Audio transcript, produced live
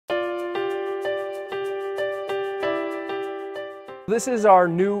This is our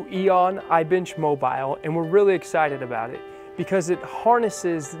new EON Ibench Mobile, and we're really excited about it because it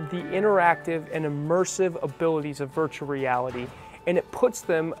harnesses the interactive and immersive abilities of virtual reality, and it puts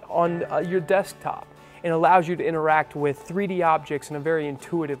them on your desktop and allows you to interact with 3D objects in a very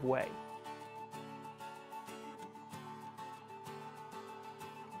intuitive way.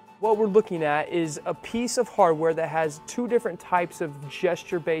 What we're looking at is a piece of hardware that has two different types of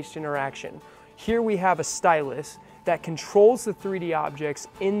gesture-based interaction. Here we have a stylus that controls the 3D objects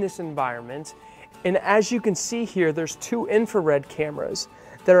in this environment. And as you can see here, there's two infrared cameras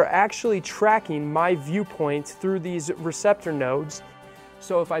that are actually tracking my viewpoint through these receptor nodes.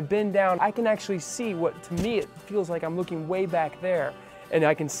 So if I bend down, I can actually see what, to me, it feels like I'm looking way back there, and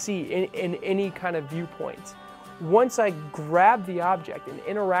I can see in any kind of viewpoint. Once I grab the object and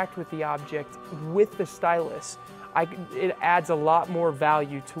interact with the object with the stylus, it adds a lot more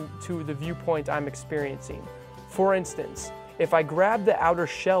value to the viewpoint I'm experiencing. For instance, if I grab the outer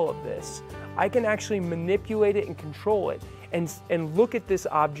shell of this, I can actually manipulate it and control it and look at this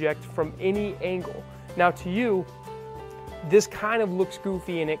object from any angle. Now to you, this kind of looks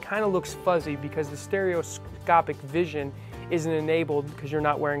goofy and it kind of looks fuzzy because the stereoscopic vision isn't enabled because you're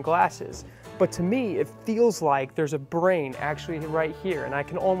not wearing glasses. But to me, it feels like there's a brain actually right here, and I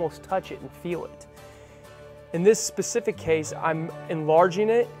can almost touch it and feel it. In this specific case, I'm enlarging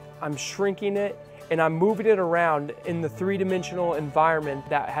it, I'm shrinking it, and I'm moving it around in the three-dimensional environment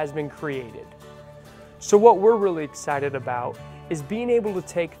that has been created. So what we're really excited about is being able to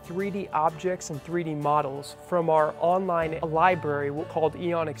take 3D objects and 3D models from our online library called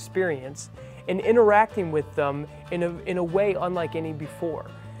EON Experience and interacting with them in a way unlike any before.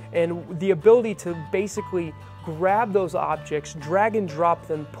 And the ability to basically grab those objects, drag and drop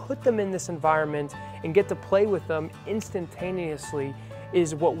them, put them in this environment, and get to play with them instantaneously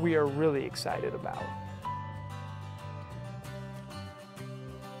is what we are really excited about.